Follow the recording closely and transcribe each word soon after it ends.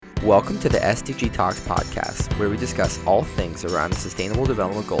Welcome to the SDG Talks podcast, where we discuss all things around the Sustainable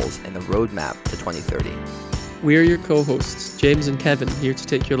Development Goals and the roadmap to 2030. We are your co-hosts, James and Kevin, here to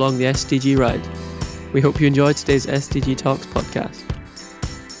take you along the SDG ride. We hope you enjoyed today's SDG Talks podcast.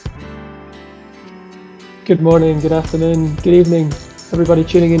 Good morning, good afternoon, good evening, everybody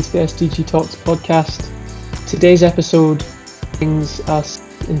tuning into the SDG Talks podcast. Today's episode brings us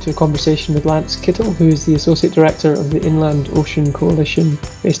into a conversation with Lance Kittle, who is the Associate Director of the Inland Ocean Coalition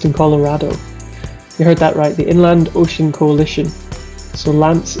based in Colorado. You heard that right, the Inland Ocean Coalition. So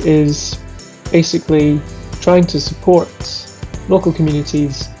Lance is basically trying to support local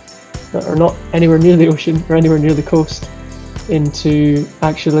communities that are not anywhere near the ocean or anywhere near the coast into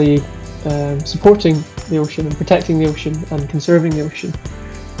actually supporting the ocean and protecting the ocean and conserving the ocean.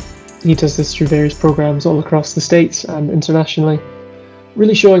 He does this through various programs all across the States and internationally,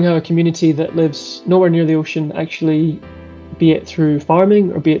 really showing how a community that lives nowhere near the ocean, actually, be it through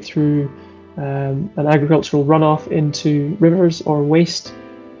farming or be it through an agricultural runoff into rivers or waste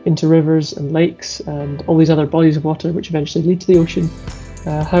into rivers and lakes and all these other bodies of water which eventually lead to the ocean,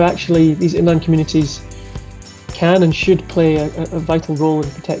 how actually these inland communities can and should play a vital role in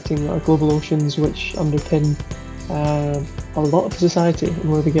protecting our global oceans, which underpin a lot of society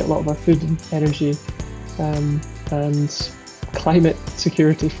and where we get a lot of our food and energy and climate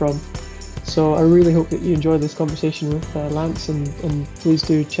security from. So I really hope that you enjoy this conversation with Lance, and please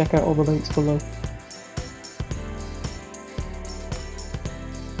do check out all the links below.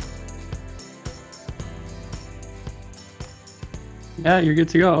 Yeah, you're good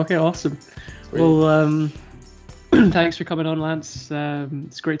to go. Okay, awesome. Sweet. Well, thanks for coming on, Lance.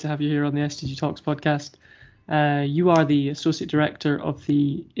 It's great to have you here on the SDG Talks podcast. You are the Associate Director of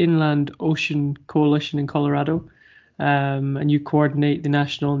the Inland Ocean Coalition in Colorado. And you coordinate the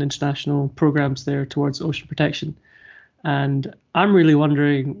national and international programs there towards ocean protection. And I'm really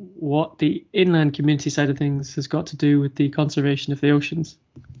wondering what the inland community side of things has got to do with the conservation of the oceans.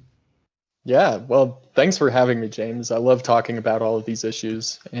 Yeah, well, thanks for having me, James. I love talking about all of these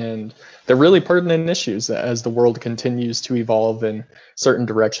issues, and they're really pertinent issues as the world continues to evolve in certain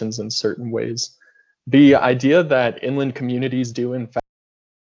directions in certain ways. The idea that inland communities do, in fact,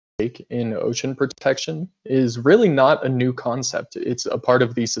 in ocean protection is really not a new concept. It's a part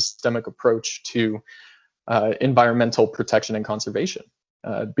of the systemic approach to environmental protection and conservation.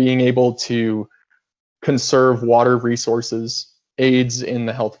 Being able to conserve water resources aids in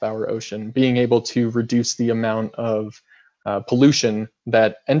the health of our ocean. Being able to reduce the amount of pollution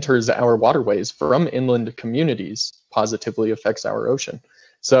that enters our waterways from inland communities positively affects our ocean.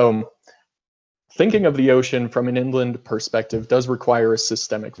 So thinking of the ocean from an inland perspective does require a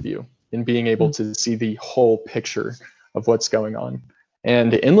systemic view in being able to see the whole picture of what's going on.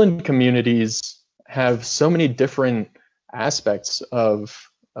 And inland communities have so many different aspects of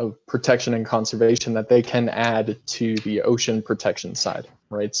protection and conservation that they can add to the ocean protection side,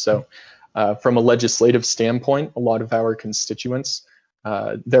 right? So from a legislative standpoint, a lot of our constituents,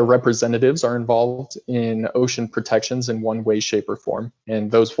 their representatives are involved in ocean protections in one way, shape, or form.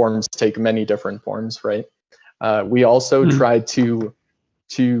 And those forms take many different forms, right? We also try to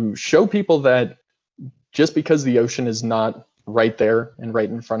show people that just because the ocean is not right there and right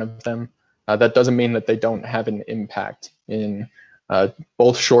in front of them, that doesn't mean that they don't have an impact in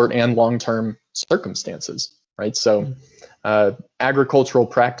both short and long-term circumstances, right? So agricultural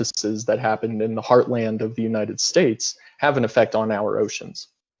practices that happen in the heartland of the United States have an effect on our oceans,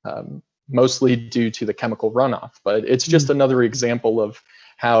 mostly due to the chemical runoff. But it's just another example of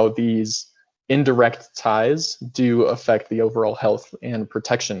how these indirect ties do affect the overall health and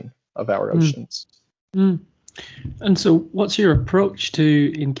protection of our oceans. And so what's your approach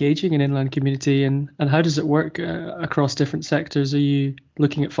to engaging an inland community, and how does it work across different sectors? Are you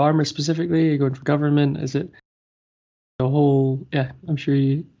looking at farmers specifically? Are you going for government? Is it a whole, I'm sure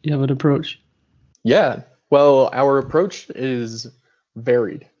you have an approach. Yeah, well, our approach is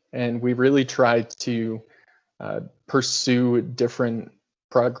varied, and we really try to pursue different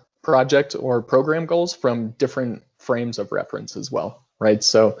project or program goals from different frames of reference as well, right?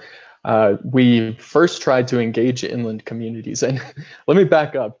 So we first tried to engage inland communities, and let me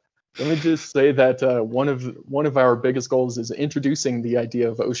back up. Let me just say that one of our biggest goals is introducing the idea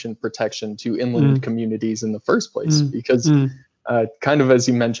of ocean protection to inland communities in the first place, because kind of as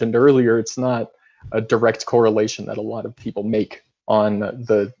you mentioned earlier, it's not a direct correlation that a lot of people make on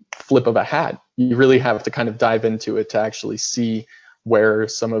the flip of a hat. You really have to kind of dive into it to actually see where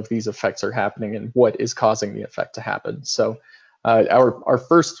some of these effects are happening and what is causing the effect to happen. So our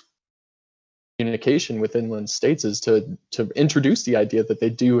first communication with inland states is to introduce the idea that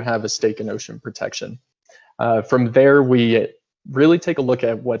they do have a stake in ocean protection. From there, we really take a look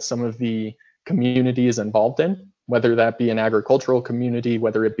at what some of the community is involved in, whether that be an agricultural community,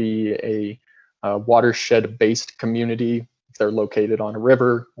 whether it be a watershed-based community, if they're located on a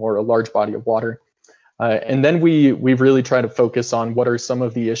river or a large body of water. And then we really try to focus on what are some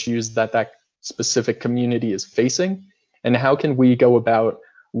of the issues that that specific community is facing, and how can we go about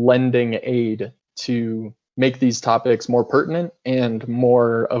lending aid to make these topics more pertinent and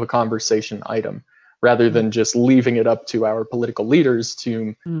more of a conversation item, rather than just leaving it up to our political leaders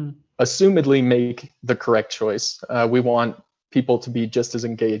to assumedly make the correct choice. We want people to be just as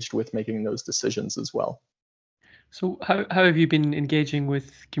engaged with making those decisions as well. So how have you been engaging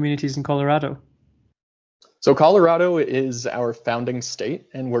with communities in Colorado? So Colorado is our founding state,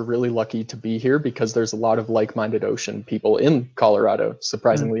 and we're really lucky to be here because there's a lot of like-minded ocean people in Colorado,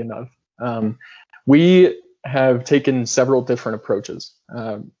 surprisingly enough. We have taken several different approaches,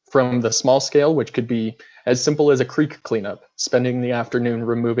 from the small scale, which could be as simple as a creek cleanup, spending the afternoon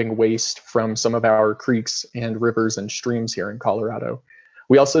removing waste from some of our creeks and rivers and streams here in Colorado.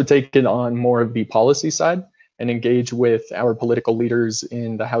 We also take it on more of the policy side and engage with our political leaders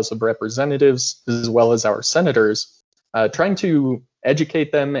in the House of Representatives, as well as our senators, trying to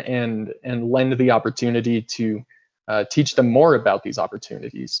educate them and lend the opportunity to teach them more about these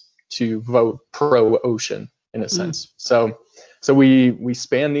opportunities to vote pro-ocean in a sense. So we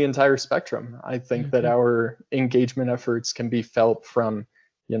span the entire spectrum. I think that our engagement efforts can be felt from,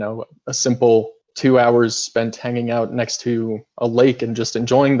 a simple 2 hours spent hanging out next to a lake and just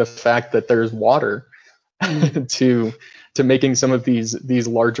enjoying the fact that there's water, to making some of these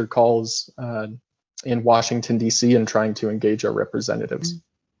larger calls in Washington, D.C. and trying to engage our representatives.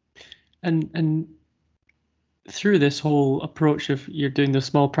 And through this whole approach of you're doing the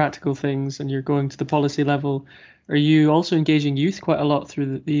small practical things and you're going to the policy level, are you also engaging youth quite a lot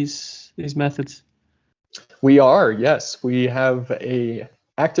through these methods? We are, yes. We have a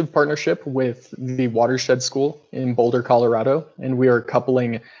active partnership with the Watershed School in Boulder, Colorado, and we are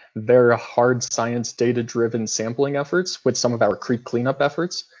coupling their hard science data-driven sampling efforts with some of our creek cleanup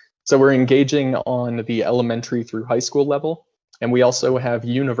efforts. So we're engaging on the elementary through high school level. And we also have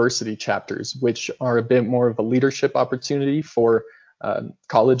university chapters, which are a bit more of a leadership opportunity for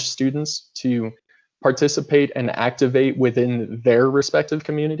college students to participate and activate within their respective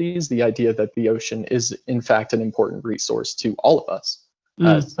communities the idea that the ocean is, in fact, an important resource to all of us.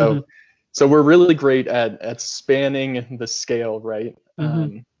 So we're really great at spanning the scale, right?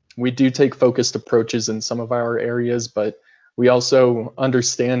 We do take focused approaches in some of our areas, but we also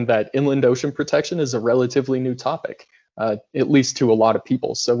understand that inland ocean protection is a relatively new topic, at least to a lot of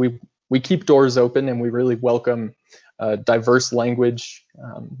people. So we keep doors open, and we really welcome diverse language,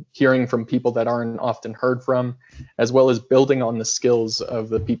 hearing from people that aren't often heard from, as well as building on the skills of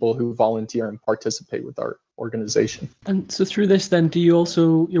the people who volunteer and participate with our organization. And so through this then,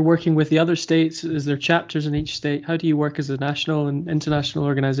 you're working with the other states? Is there chapters in each state? How do you work as a national and international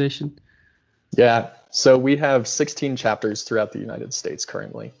organization? Yeah, so we have 16 chapters throughout the United States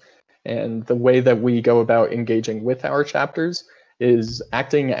currently. And the way that we go about engaging with our chapters is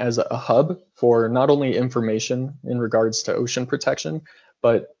acting as a hub for not only information in regards to ocean protection,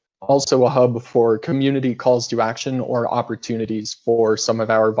 but also a hub for community calls to action or opportunities for some of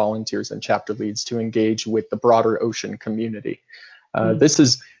our volunteers and chapter leads to engage with the broader ocean community. This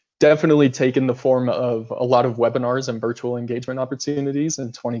has definitely taken the form of a lot of webinars and virtual engagement opportunities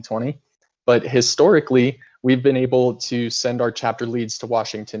in 2020. But historically, we've been able to send our chapter leads to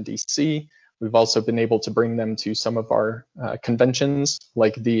Washington, D.C. We've also been able to bring them to some of our conventions,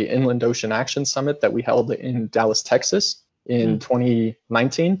 like the Inland Ocean Action Summit that we held in Dallas, Texas in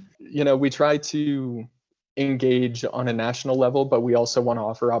 2019. We try to engage on a national level, but we also want to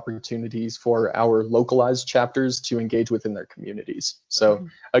offer opportunities for our localized chapters to engage within their communities. So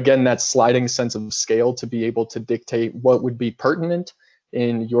again, that sliding sense of scale to be able to dictate what would be pertinent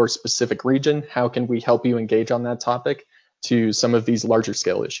in your specific region. How can we help you engage on that topic to some of these larger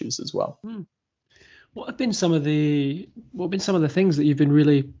scale issues as well? What have been some of the things that you've been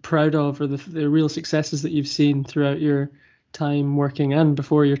really proud of, or the real successes that you've seen throughout your time working and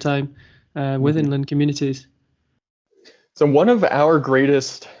before your time with inland communities? So one of our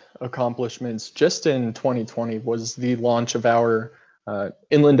greatest accomplishments just in 2020 was the launch of our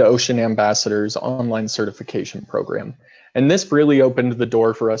Inland Ocean Ambassadors online certification program. And this really opened the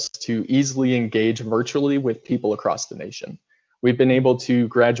door for us to easily engage virtually with people across the nation. We've been able to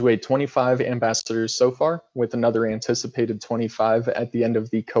graduate 25 ambassadors so far, with another anticipated 25 at the end of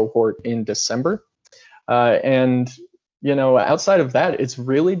the cohort in December. And outside of that, it's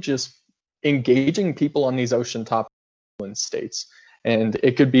really just engaging people on these ocean topics in states And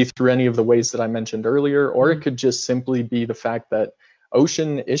it could be through any of the ways that I mentioned earlier, or it could just simply be the fact that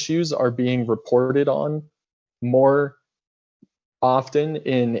ocean issues are being reported on more often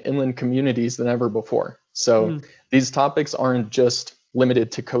in inland communities than ever before. So these topics aren't just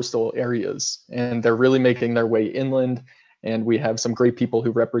limited to coastal areas, and they're really making their way inland. And we have some great people who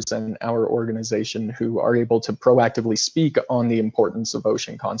represent our organization who are able to proactively speak on the importance of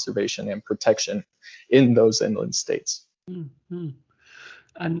ocean conservation and protection in those inland states. Mm-hmm.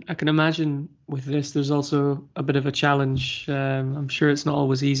 And I can imagine with this, there's also a bit of a challenge. I'm sure it's not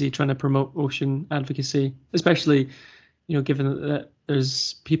always easy trying to promote ocean advocacy, especially, given that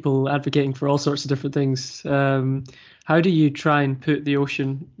there's people advocating for all sorts of different things. How do you try and put the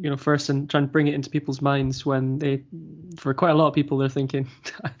ocean, first, and try and bring it into people's minds when for quite a lot of people, they're thinking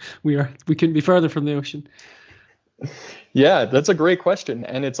we couldn't be further from the ocean? Yeah, that's a great question.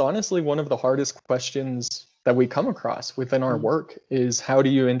 And it's honestly one of the hardest questions that we come across within our work is how do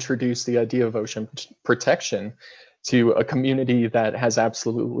you introduce the idea of ocean protection to a community that has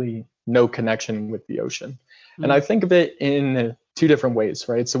absolutely no connection with the ocean? And I think of it in two different ways,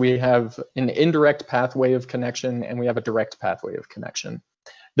 right? So we have an indirect pathway of connection and we have a direct pathway of connection.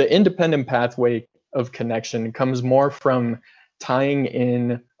 The independent pathway of connection comes more from tying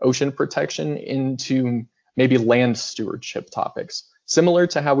in ocean protection into maybe land stewardship topics. Similar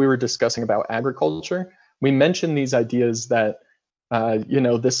to how we were discussing about agriculture, we mentioned these ideas that,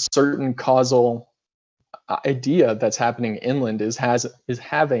 this certain causal idea that's happening inland is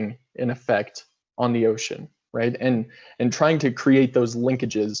having an effect on the ocean, right? And trying to create those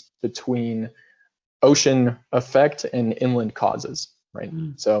linkages between ocean effect and inland causes, right?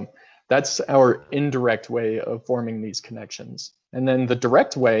 So that's our indirect way of forming these connections. And then the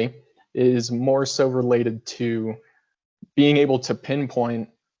direct way is more so related to being able to pinpoint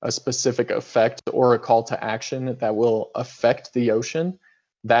a specific effect or a call to action that will affect the ocean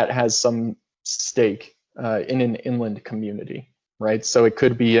that has some stake in an inland community, right? So it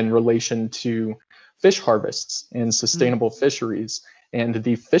could be in relation to fish harvests and sustainable fisheries, and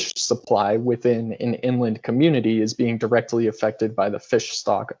the fish supply within an inland community is being directly affected by the fish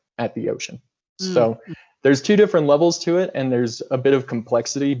stock at the ocean. So there's two different levels to it, and there's a bit of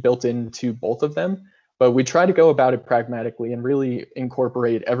complexity built into both of them, but we try to go about it pragmatically and really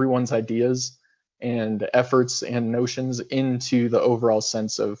incorporate everyone's ideas and efforts and notions into the overall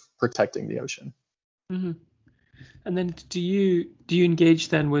sense of protecting the ocean. Mm-hmm. And then do you engage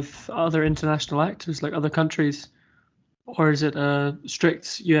then with other international actors like other countries, or is it a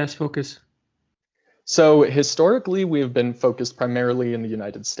strict US focus? So historically, we've been focused primarily in the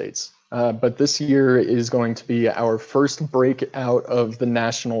United States, but this year is going to be our first break out of the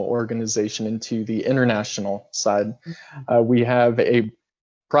national organization into the international side. We have a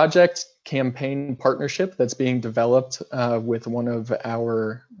project campaign partnership that's being developed with one of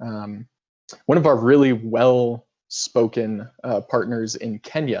our really well-spoken partners in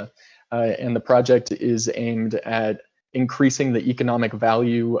Kenya, and the project is aimed at increasing the economic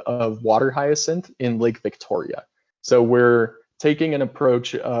value of water hyacinth in Lake Victoria. So we're taking an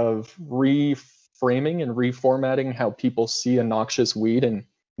approach of reframing and reformatting how people see a noxious weed in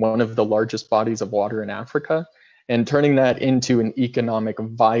one of the largest bodies of water in Africa, and turning that into an economic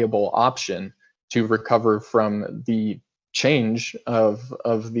viable option to recover from the change of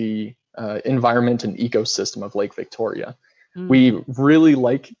the environment and ecosystem of Lake Victoria. We really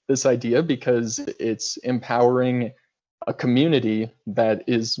like this idea because it's empowering a community that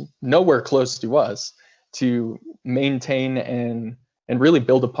is nowhere close to us to maintain and really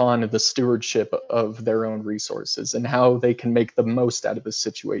build upon the stewardship of their own resources and how they can make the most out of this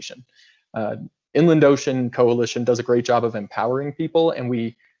situation. Inland Ocean Coalition does a great job of empowering people, and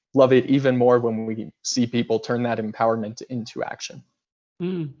we love it even more when we see people turn that empowerment into action.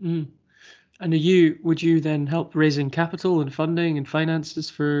 And would you then help raising capital and funding and finances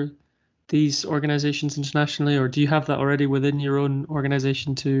for these organizations internationally, or do you have that already within your own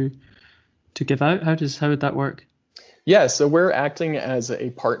organization to give out? How would that work? Yeah, so we're acting as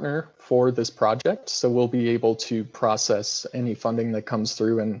a partner for this project, so we'll be able to process any funding that comes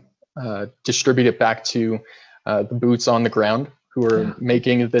through and distribute it back to the boots on the ground who are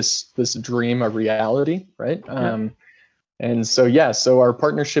making this dream a reality, right? And so, so our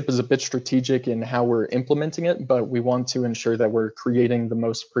partnership is a bit strategic in how we're implementing it, but we want to ensure that we're creating the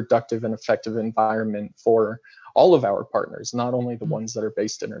most productive and effective environment for all of our partners, not only the ones that are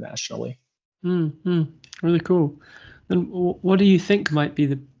based internationally. Really cool. And what do you think might be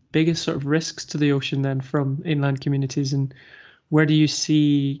the biggest sort of risks to the ocean then from inland communities, and where do you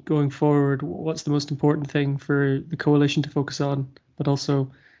see going forward? What's the most important thing for the coalition to focus on, but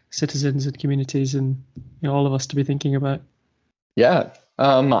also citizens and communities and all of us to be thinking about? Yeah,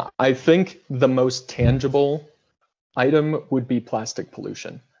 I think the most tangible item would be plastic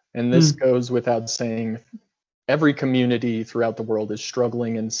pollution. And this goes without saying, every community throughout the world is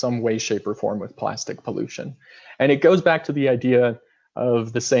struggling in some way, shape, or form with plastic pollution. And it goes back to the idea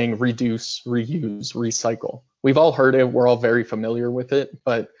of the saying reduce, reuse, recycle. We've all heard it, we're all very familiar with it,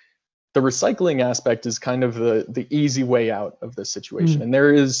 but the recycling aspect is kind of the easy way out of this situation. And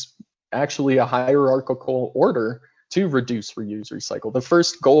there is actually a hierarchical order to reduce, reuse, recycle. The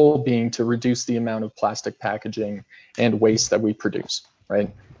first goal being to reduce the amount of plastic packaging and waste that we produce,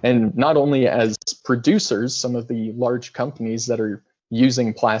 right? And not only as producers, some of the large companies that are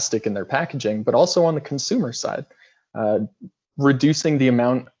using plastic in their packaging, but also on the consumer side, reducing the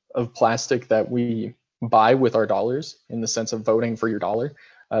amount of plastic that we buy with our dollars, in the sense of voting for your dollar,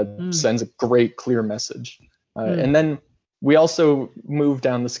 sends a great, clear message. And then we also move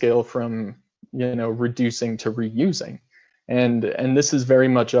down the scale from reducing to reusing, and this is very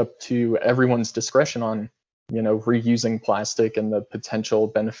much up to everyone's discretion on reusing plastic and the potential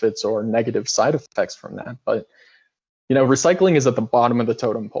benefits or negative side effects from that. But recycling is at the bottom of the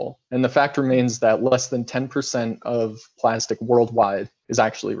totem pole, and the fact remains that less than 10% of plastic worldwide is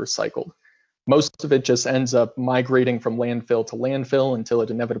actually recycled. Most of it just ends up migrating from landfill to landfill until it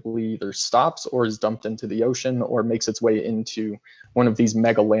inevitably either stops or is dumped into the ocean or makes its way into one of these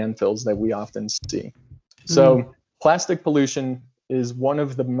mega landfills that we often see. So plastic pollution is one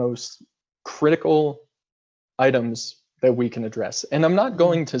of the most critical items that we can address. And I'm not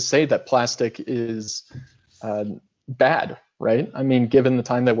going to say that plastic is bad, right? I mean, given the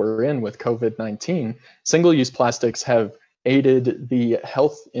time that we're in with COVID-19, single-use plastics have aided the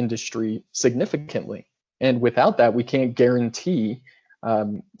health industry significantly. And without that, we can't guarantee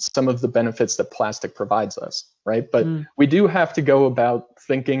some of the benefits that plastic provides us, right? But we do have to go about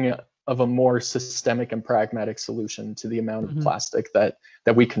thinking of a more systemic and pragmatic solution to the amount of plastic that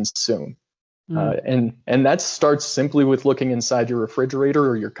we consume. And that starts simply with looking inside your refrigerator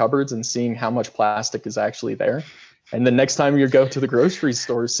or your cupboards and seeing how much plastic is actually there. And the next time you go to the grocery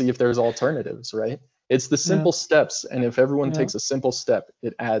store, see if there's alternatives, right? It's the simple steps, and if everyone takes a simple step,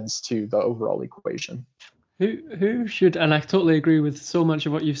 it adds to the overall equation. Who should, and I totally agree with so much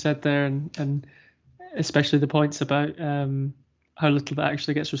of what you've said there, and especially the points about how little that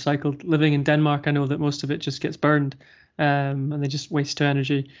actually gets recycled. Living in Denmark, I know that most of it just gets burned, and they just waste to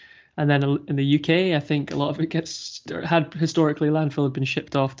energy. And then in the UK, I think a lot of it had historically, landfill had been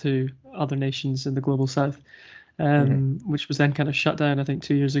shipped off to other nations in the global south, which was then kind of shut down, I think,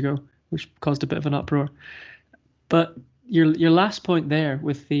 2 years ago, which caused a bit of an uproar. But your last point there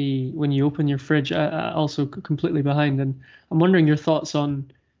with when you open your fridge, also completely behind. And I'm wondering your thoughts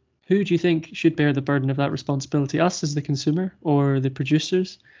on who do you think should bear the burden of that responsibility, us as the consumer or the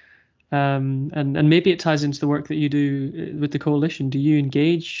producers? And maybe it ties into the work that you do with the coalition. Do you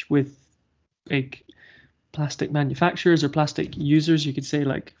engage with big plastic manufacturers or plastic users? You could say,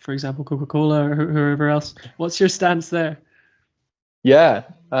 like, for example, Coca-Cola or whoever else. What's your stance there? Yeah,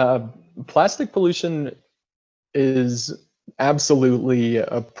 plastic pollution is absolutely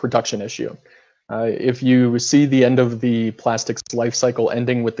a production issue. If you see the end of the plastic's life cycle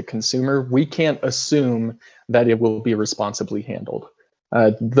ending with the consumer, we can't assume that it will be responsibly handled.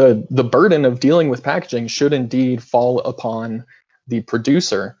 The burden of dealing with packaging should indeed fall upon the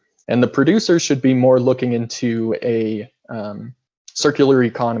producer, and the producer should be more looking into a circular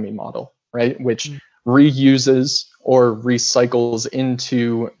economy model, right, which reuses or recycles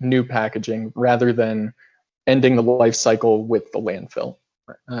into new packaging rather than ending the life cycle with the landfill.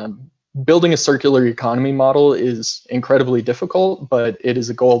 Building a circular economy model is incredibly difficult, but it is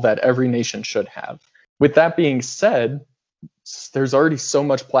a goal that every nation should have. With that being said, there's already so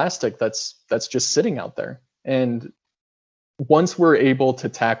much plastic that's just sitting out there. And once we're able to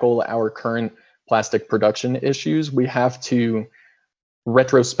tackle our current plastic production issues, we have to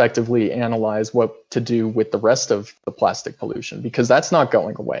retrospectively analyze what to do with the rest of the plastic pollution, because that's not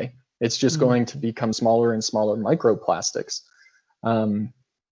going away. It's just going to become smaller and smaller microplastics.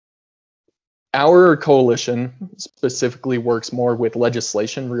 Our coalition specifically works more with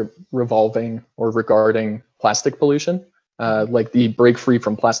legislation revolving or regarding plastic pollution, like the Break Free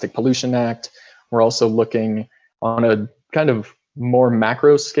from Plastic Pollution Act. We're also looking on a kind of more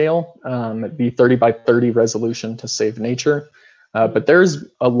macro scale, the 30 by 30 resolution to save nature. But there's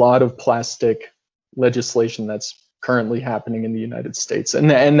a lot of plastic legislation that's currently happening in the United States.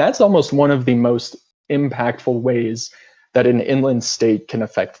 And that's almost one of the most impactful ways that an inland state can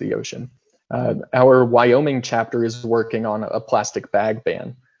affect the ocean. Our Wyoming chapter is working on a plastic bag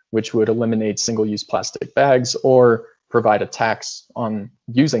ban, which would eliminate single-use plastic bags or provide a tax on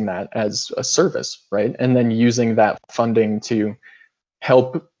using that as a service, right? And then using that funding to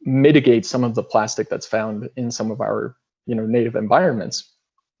help mitigate some of the plastic that's found in some of our, native environments.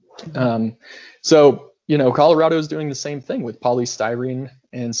 So, Colorado is doing the same thing with polystyrene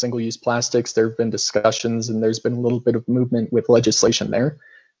and single-use plastics. There have been discussions and there's been a little bit of movement with legislation there.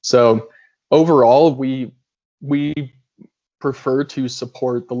 So overall, we prefer to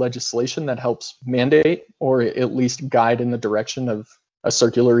support the legislation that helps mandate or at least guide in the direction of a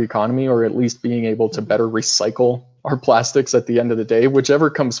circular economy, or at least being able to better recycle our plastics at the end of the day, whichever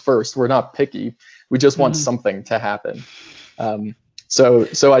comes first. We're not picky. We just want something to happen.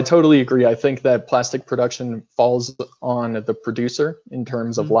 So I totally agree. I think that plastic production falls on the producer in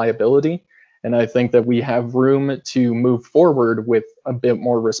terms of liability. And I think that we have room to move forward with a bit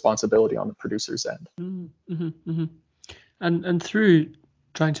more responsibility on the producer's end. And through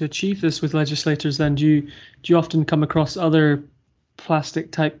trying to achieve this with legislators, then do you often come across other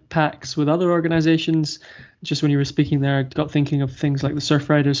plastic type pacts with other organizations? Just when you were speaking there, I got thinking of things like the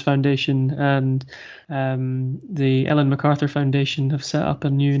Surfriders Foundation and the Ellen MacArthur Foundation have set up a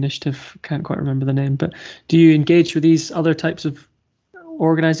new initiative. Can't quite remember the name, but do you engage with these other types of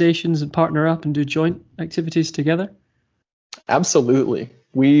organizations and partner up and do joint activities together? Absolutely.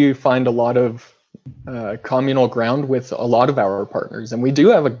 We find a lot of communal ground with a lot of our partners, and we do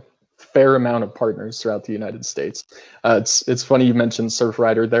have a fair amount of partners throughout the United States. It's funny you mentioned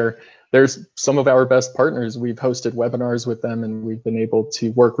Surfrider. There's some of our best partners. We've hosted webinars with them and we've been able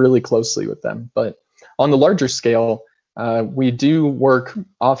to work really closely with them. But on the larger scale, we do work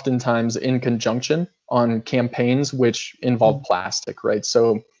oftentimes in conjunction on campaigns which involve plastic, right?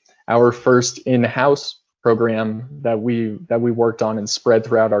 So our first in-house program that we worked on and spread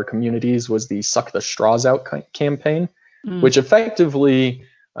throughout our communities was the Suck the Straws Out campaign, which effectively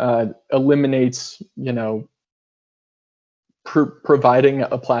eliminates, providing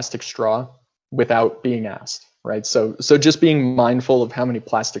a plastic straw without being asked, right? So just being mindful of how many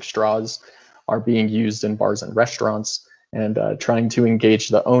plastic straws are being used in bars and restaurants, and trying to engage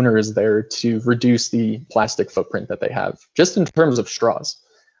the owners there to reduce the plastic footprint that they have, just in terms of straws.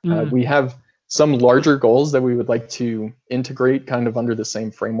 We have some larger goals that we would like to integrate kind of under the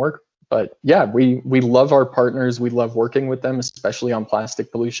same framework. But yeah, we love our partners. We love working with them, especially on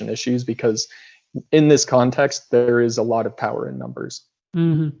plastic pollution issues, because in this context, there is a lot of power in numbers.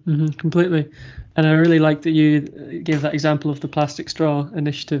 Completely. And I really like that you gave that example of the plastic straw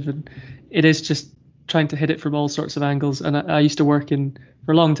initiative. And it is just trying to hit it from all sorts of angles. And I used to work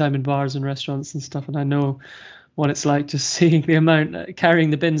for a long time in bars and restaurants and stuff. And I know what it's like just seeing the amount, carrying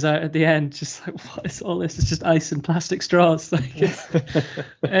the bins out at the end, just like, what is all this? It's just ice and plastic straws. Like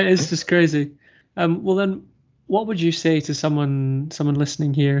it's just crazy. Well, then what would you say to someone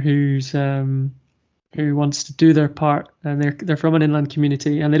listening here who wants to do their part, and they're from an inland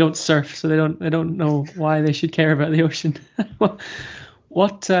community and they don't surf, so they don't know why they should care about the ocean?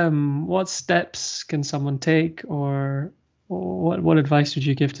 What steps can someone take, or what advice would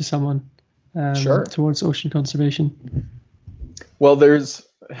you give to someone towards ocean conservation? Well,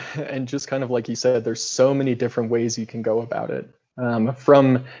 and just kind of like you said, there's so many different ways you can go about it.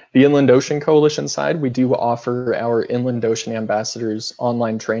 From the Inland Ocean Coalition side, we do offer our Inland Ocean Ambassadors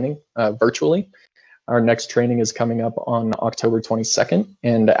online training virtually. Our next training is coming up on October 22nd,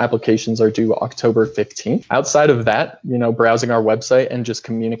 and applications are due October 15th. Outside of that, browsing our website and just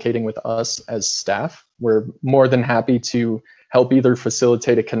communicating with us as staff, we're more than happy to help either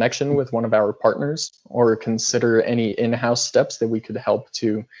facilitate a connection with one of our partners or consider any in-house steps that we could help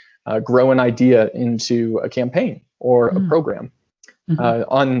to grow an idea into a campaign or a program.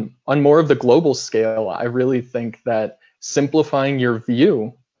 On more of the global scale, I really think that simplifying your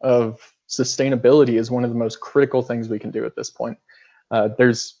view of sustainability is one of the most critical things we can do at this point.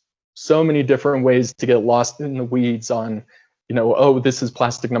 There's so many different ways to get lost in the weeds on, this is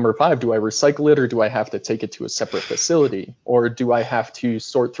plastic number 5. Do I recycle it, or do I have to take it to a separate facility? Or do I have to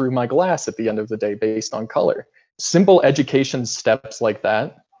sort through my glass at the end of the day based on color? Simple education steps like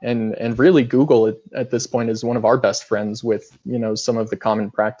that. And really Google at this point is one of our best friends with, some of the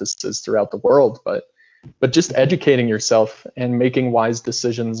common practices throughout the world. But just educating yourself and making wise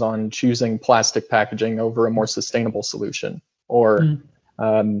decisions on choosing plastic packaging over a more sustainable solution, or,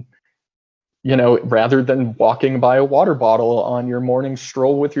 rather than walking by a water bottle on your morning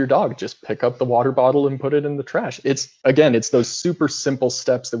stroll with your dog, just pick up the water bottle and put it in the trash. It's those super simple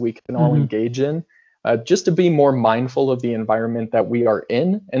steps that we can all engage in, just to be more mindful of the environment that we are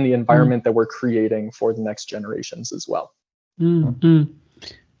in and the environment that we're creating for the next generations as well.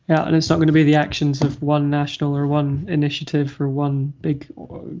 Yeah, and it's not going to be the actions of one national or one initiative or one big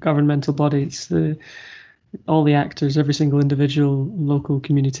governmental body. It's all the actors, every single individual, local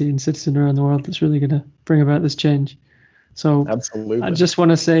community and citizen around the world that's really going to bring about this change. So absolutely. I just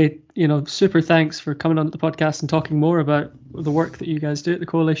want to say, super thanks for coming on the podcast and talking more about the work that you guys do at the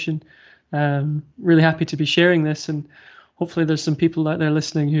Coalition. Really happy to be sharing this, and hopefully there's some people out there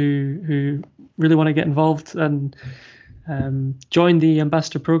listening who really want to get involved and join the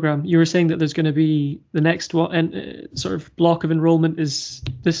Ambassador Program. You were saying that there's going to be the next sort of block of enrollment is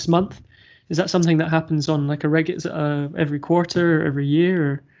this month. Is that something that happens on like every quarter or every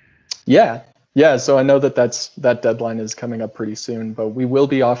year? Or? Yeah. So I know that deadline is coming up pretty soon, but we will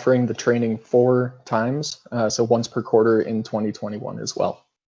be offering the training 4 times, so once per quarter in 2021 as well.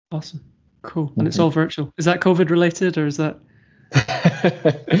 Awesome. Cool. And it's all virtual. Is that COVID related, or is that?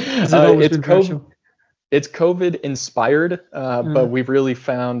 It's COVID inspired, but we've really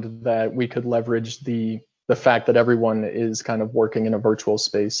found that we could leverage the fact that everyone is kind of working in a virtual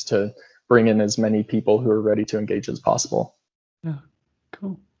space to bring in as many people who are ready to engage as possible. Yeah,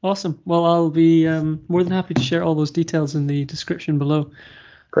 cool. Awesome. Well, I'll be more than happy to share all those details in the description below.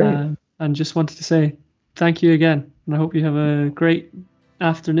 Great. And just wanted to say thank you again. And I hope you have a great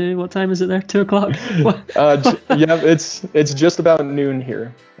afternoon. What time is it there? 2:00? Yeah, it's just about noon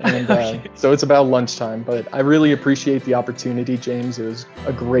here. And okay. So it's about lunchtime. But I really appreciate the opportunity, James. It was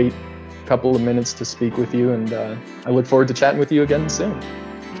a great couple of minutes to speak with you. And I look forward to chatting with you again soon.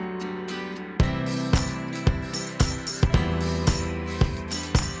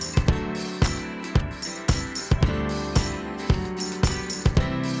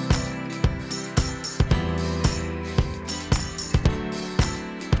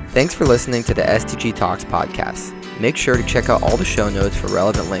 Thanks for listening to the SDG Talks podcast. Make sure to check out all the show notes for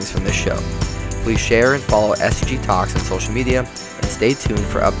relevant links from this show. Please share and follow SDG Talks on social media, and stay tuned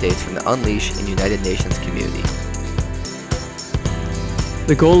for updates from the Unleash and United Nations community.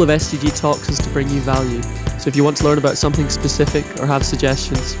 The goal of SDG Talks is to bring you value. So if you want to learn about something specific or have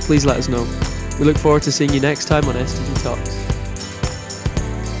suggestions, please let us know. We look forward to seeing you next time on SDG Talks.